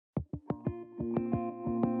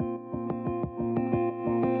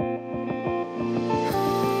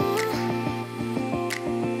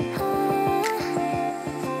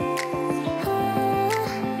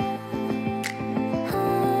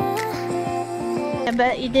I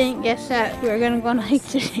bet you didn't guess that we were gonna go on a hike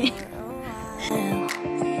today. I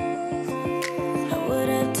would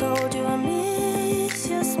have told you I miss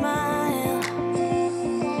your smile.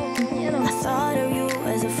 I thought of you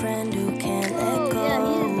as a friend who can't let go. Yeah,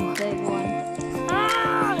 he's a big one.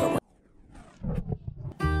 Ah!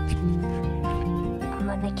 I'm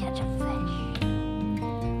gonna catch a fish.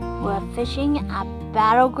 We're fishing at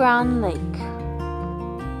Battleground Lake.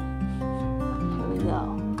 Here we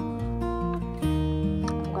go.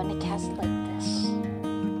 I'm gonna cast like this.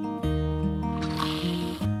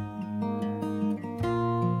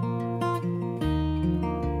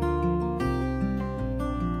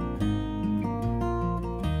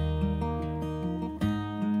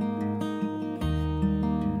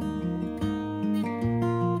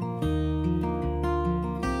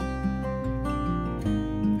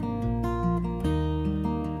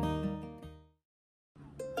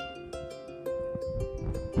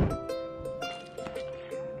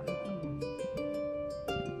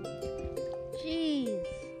 Jeez.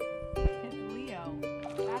 It's Leo.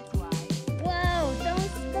 That's why. Whoa, don't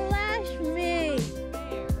splash me.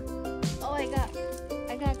 There. Oh, I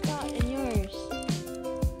got caught in yours.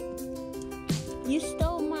 You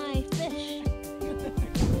stole my fish.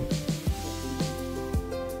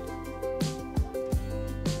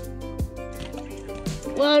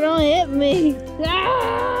 Well, don't hit me.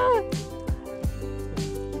 Ah!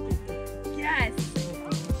 Yes.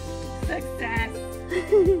 Success.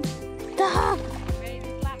 Stop. Ready to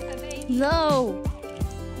slap the baby? No.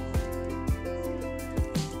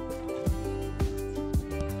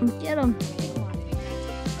 Get him.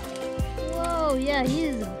 Whoa, yeah,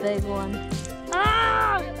 he's a big one.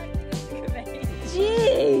 Ah!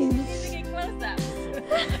 Jeez. Get close up.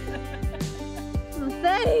 The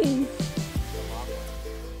face.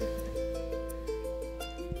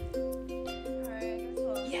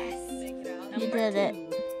 Yes. You did it.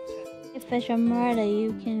 If fish, I'm ready.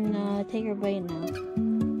 You can take your bait now.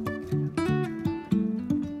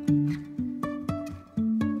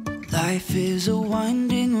 Life is a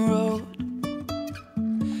winding road,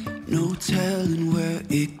 no telling where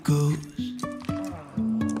it goes.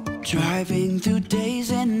 Driving through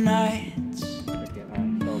days and nights,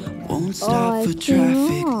 won't stop for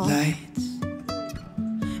traffic lights.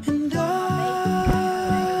 And I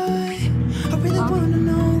really wanna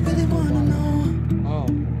know, really wanna know.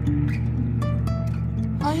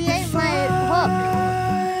 Oh, he ate my hook.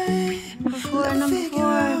 Number four.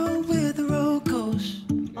 Where the road goes.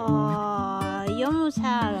 Aw, you almost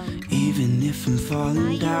had him. Even if I'm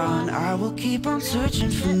falling down, I will keep on searching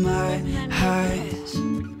for my highs.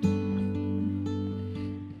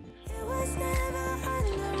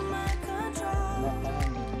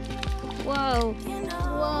 Whoa.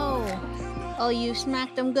 Whoa. Oh, you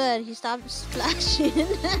smacked him good. He stopped splashing.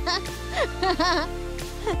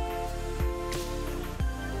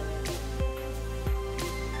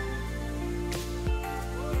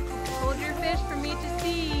 Hold your fish for me to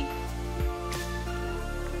see.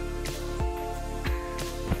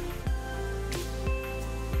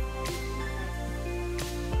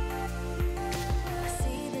 I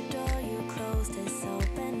see the door you closed is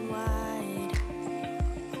open wide,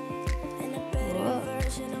 and a better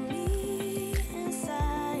version of me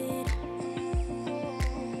inside.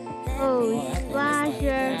 Oh,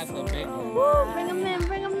 splasher. Woo, bring him in,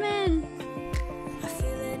 bring him in. I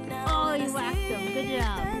feel it now. Oh, you whacked him. Good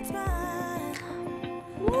job.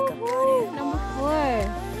 Woo-hoo. Number four.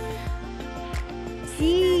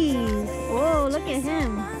 Jeez. Whoa, look at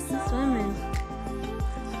him. He's swimming.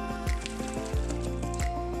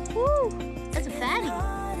 Woo. That's a fatty.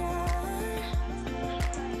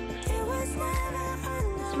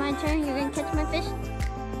 It's my turn. You're going to catch my fish?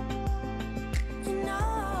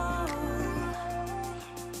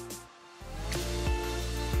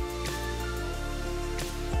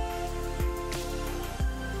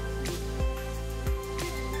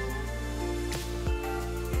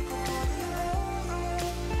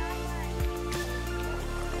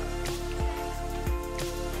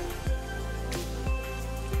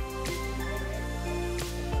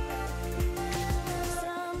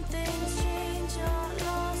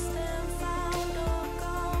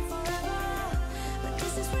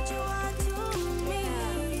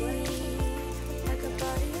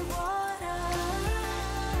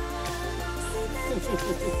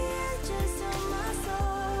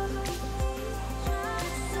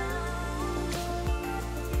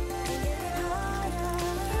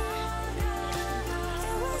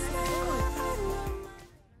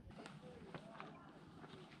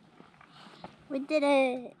 We did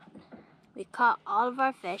it! We caught all of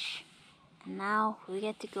our fish, and now we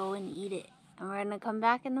get to go and eat it. And we're gonna come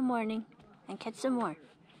back in the morning and catch some more.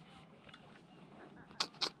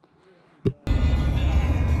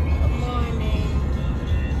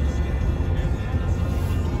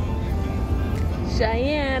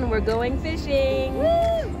 Cheyenne, we're going fishing. Woo!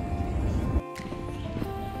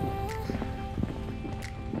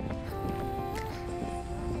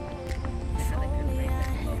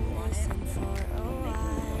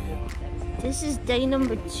 This is day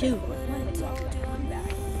number 2.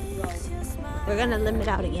 We're gonna limit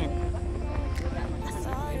out again.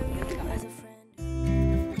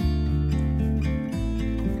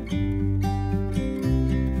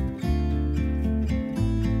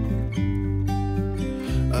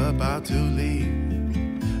 About to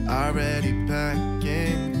leave, already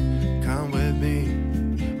packing. Come with me,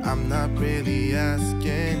 I'm not really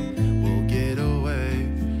asking. We'll get away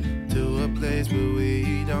to a place where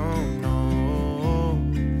we don't know.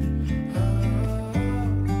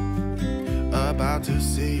 About to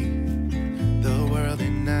see the world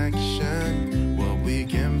in action, what we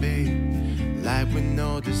can be, life with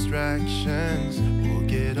no distractions. We'll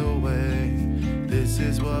get away, this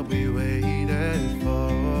is what we waited for.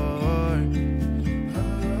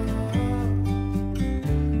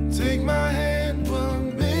 Take my hand, we'll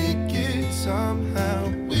make it somehow.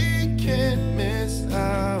 We can't miss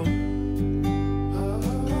out.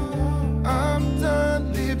 I'm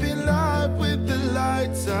done living life with the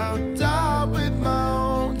lights out, die with my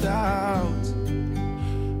own doubts.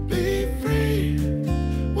 Be free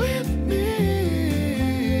with me.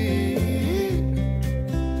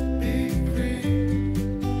 Be free.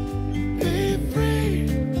 Be free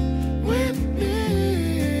with me.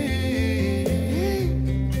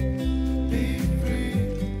 Be free.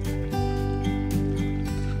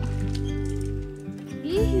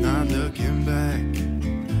 Not looking back,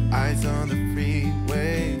 eyes on the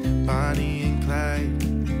freeway, Bonnie and Clyde,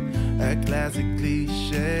 a classic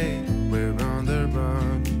cliche. We're on the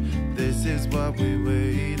run, this is what we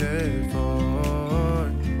waited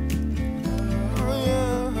for. Oh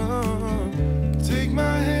yeah. Take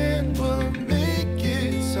my hand, we'll make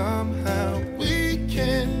it somehow. We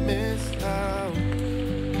can't miss out.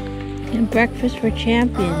 And breakfast for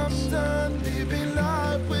champions. I'm done living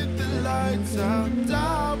life with the lights out,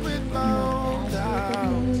 die with my own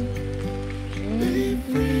doubts. Be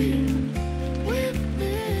free with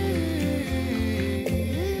me.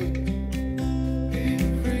 Be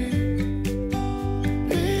free.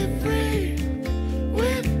 Be free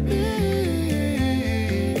with me.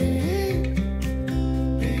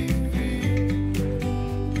 Be free.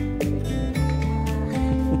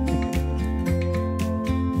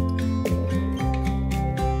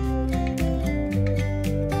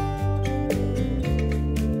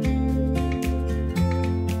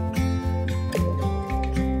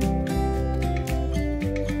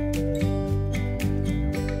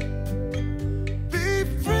 Be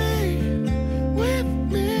free with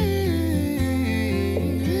me.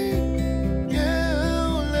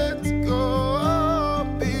 Yeah, let's go.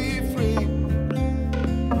 Be free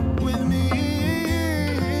with me.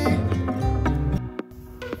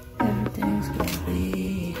 Everything's gonna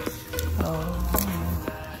be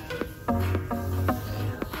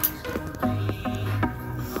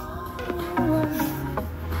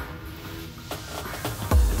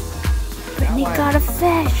Brittany got a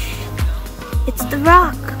fish. It's the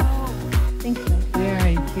rock. Think so. Yeah,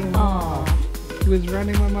 he came off. He was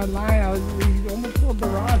running with my line. He almost pulled the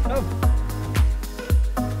rod up.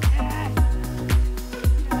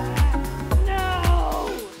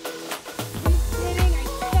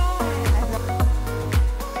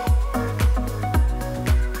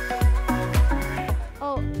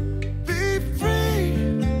 Be free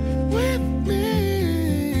with me.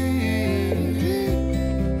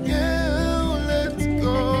 Yeah, let's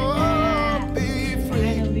go. Be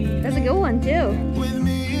free That's a good one too. with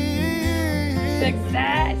me.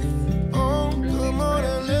 Success!